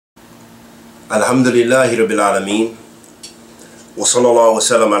Alhamdulillahi Rabbil Alameen. Wa sallallahu wa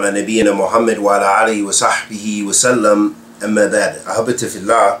sallam ala nabiyyina Muhammad wa ala alihi wa sahbihi wa sallam. Amma ba'd. Ahabati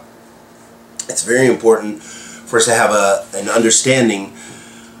fillah. It's very important for us to have an understanding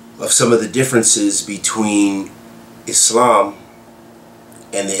of some of the differences between Islam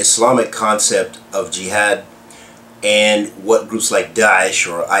and the Islamic concept of jihad and what groups like Daesh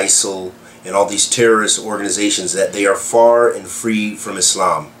or ISIL and all these terrorist organizations, that they are far and free from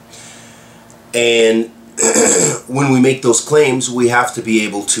Islam. And when we make those claims, we have to be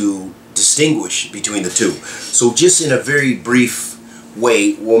able to distinguish between the two. So just in a very brief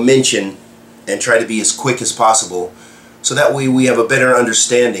way, we'll mention and try to be as quick as possible, so that way we have a better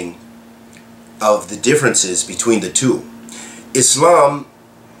understanding of the differences between the two. Islam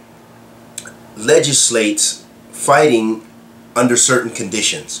legislates fighting under certain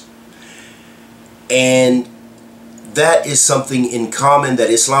conditions, and that is something in common that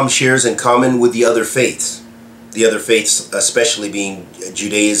Islam shares in common with the other faiths. The other faiths, especially being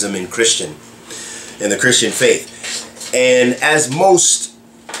Judaism and the Christian faith. And as most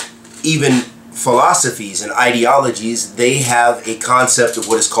even philosophies and ideologies, they have a concept of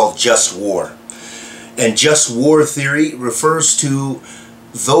what is called just war. And just war theory refers to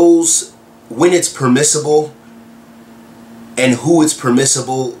those when it's permissible and who it's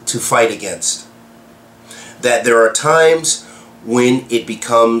permissible to fight against. That there are times when it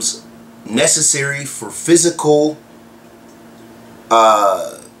becomes necessary for physical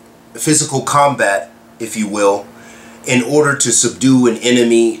combat, if you will, in order to subdue an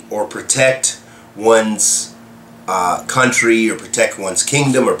enemy or protect one's country, or protect one's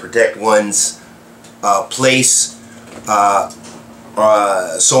kingdom, or protect one's place, so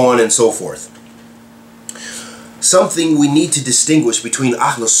on and so forth. Something we need to distinguish between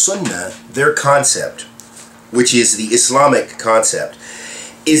Ahl Sunnah, their concept, which is the Islamic concept,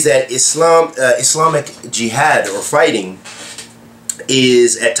 is that Islamic jihad or fighting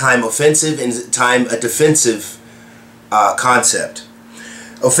is at time offensive and at time a defensive concept.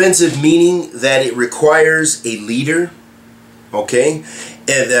 Offensive meaning that it requires a leader, okay,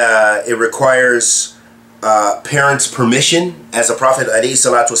 and it requires parents' permission, as the Prophet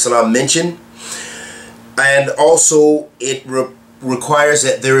ﷺ mentioned, and also it requires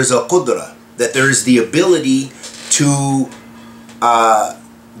that there is a qudra, that there is the ability to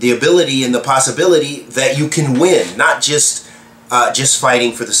and the possibility that you can win, not just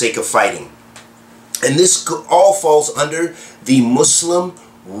fighting for the sake of fighting. And this all falls under the Muslim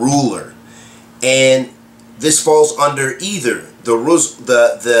ruler, and this falls under either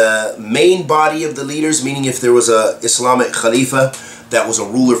the main body of the leaders, meaning if there was a Islamic Khalifa that was a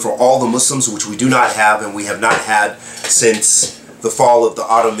ruler for all the Muslims, which we do not have, and we have not had since the fall of the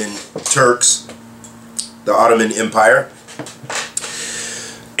Ottoman Turks, the Ottoman Empire,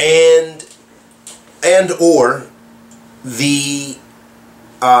 and or the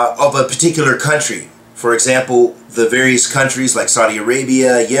of a particular country. For example, the various countries like Saudi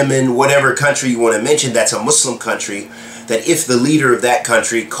Arabia, Yemen, whatever country you want to mention that's a Muslim country, that if the leader of that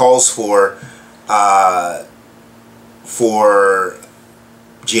country calls for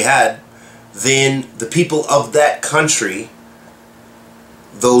jihad, then the people of that country,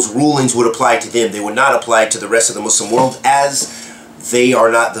 those rulings would apply to them. They would not apply to the rest of the Muslim world, as they are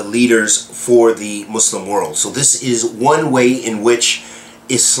not the leaders for the Muslim world. So this is one way in which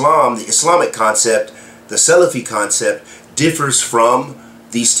Islam, the Islamic concept, the Salafi concept, differs from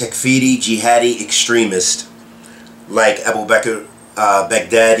these takfiri, jihadi extremists like Abu Bakr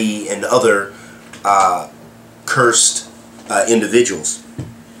Baghdadi and other cursed individuals.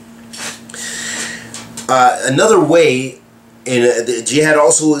 Another way, the jihad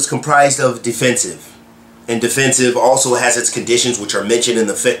also is comprised of defensive. And defensive also has its conditions, which are mentioned in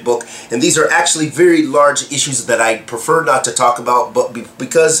the fiqh book. And these are actually very large issues that I prefer not to talk about, but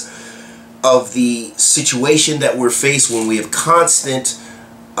because of the situation that we're faced when we have constant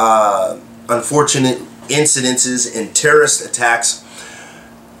unfortunate incidences and terrorist attacks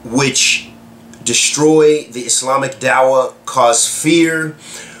which destroy the Islamic dawah, cause fear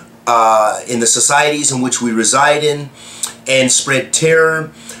in the societies in which we reside in, and spread terror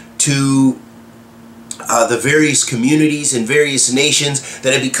to the various communities and various nations,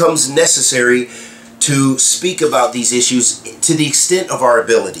 that it becomes necessary to speak about these issues to the extent of our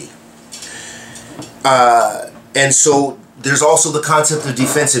ability. And so there's also the concept of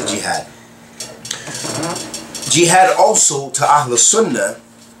defensive jihad. Jihad also, to Ahl Sunnah,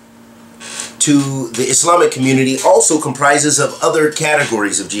 to the Islamic community, also comprises of other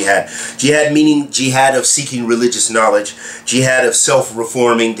categories of jihad. Jihad meaning jihad of seeking religious knowledge, jihad of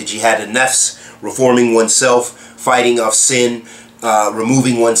self-reforming, the jihad of nafs, reforming oneself, fighting off sin,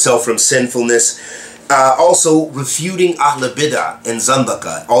 removing oneself from sinfulness. Also refuting Ahl Bid'ah and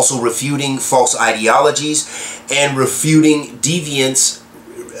Zandaka, also refuting false ideologies and refuting deviance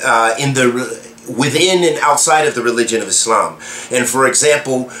within and outside of the religion of Islam. And for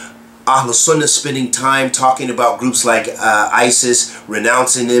example, Ahl Sunnah spending time talking about groups like ISIS,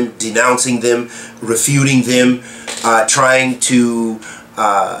 renouncing them, denouncing them, refuting them, trying to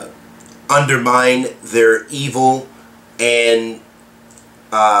undermine their evil and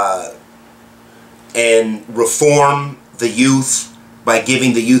reform the youth by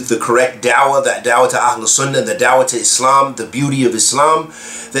giving the youth the correct dawah, that dawah to Ahl Sunnah, the dawah to Islam, the beauty of Islam,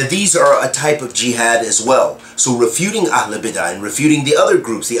 that these are a type of jihad as well. So refuting Ahl Bid'ah and refuting the other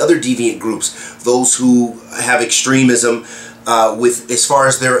groups, the other deviant groups, those who have extremism with as far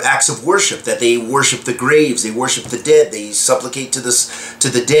as their acts of worship, that they worship the graves, they worship the dead, they supplicate to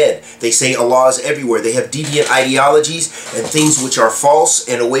the dead, they say Allah is everywhere, they have deviant ideologies and things which are false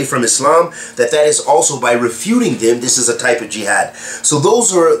and away from Islam, that is also by refuting them, this is a type of jihad. So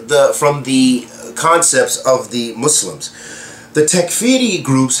those are from the concepts of the Muslims. The Takfiri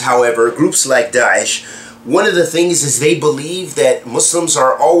groups, however, groups like Daesh, one of the things is they believe that Muslims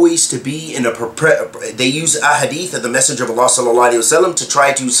are always to be in they use a hadith of the Messenger of Allah sallallahu alaihi wasallam to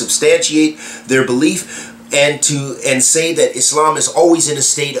try to substantiate their belief and say that Islam is always in a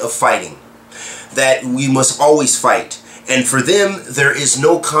state of fighting, that we must always fight. And for them, there is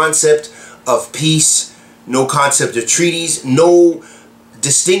no concept of peace, no concept of treaties, no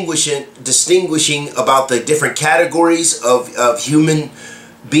distinguishing about the different categories of human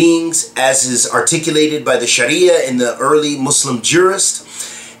beings as is articulated by the Sharia and the early Muslim jurists.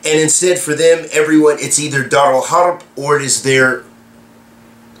 And instead for them, everyone, it's either Dar al-Harb or it is their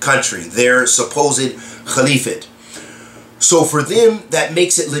country, their supposed Caliphate. So for them, that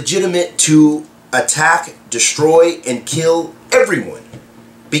makes it legitimate to attack, destroy, and kill everyone.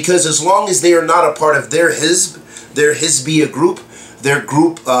 Because as long as they are not a part of their Hizbiyya group, their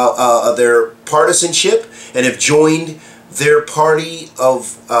partisanship, and have joined their party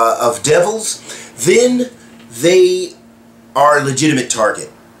of devils, then they are a legitimate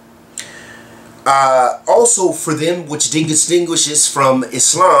target. Also for them, which distinguishes from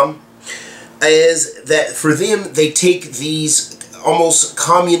Islam, is that for them they take these almost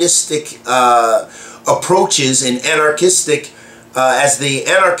communistic approaches and anarchistic, as the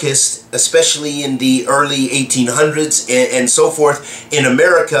anarchists, especially in the early 1800s and so forth in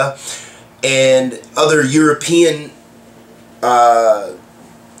America and other European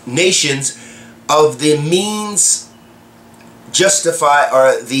nations, of the means justify,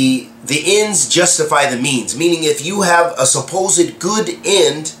 or the ends justify the means. Meaning, if you have a supposed good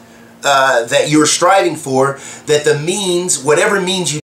end that you're striving for, that the means, whatever means you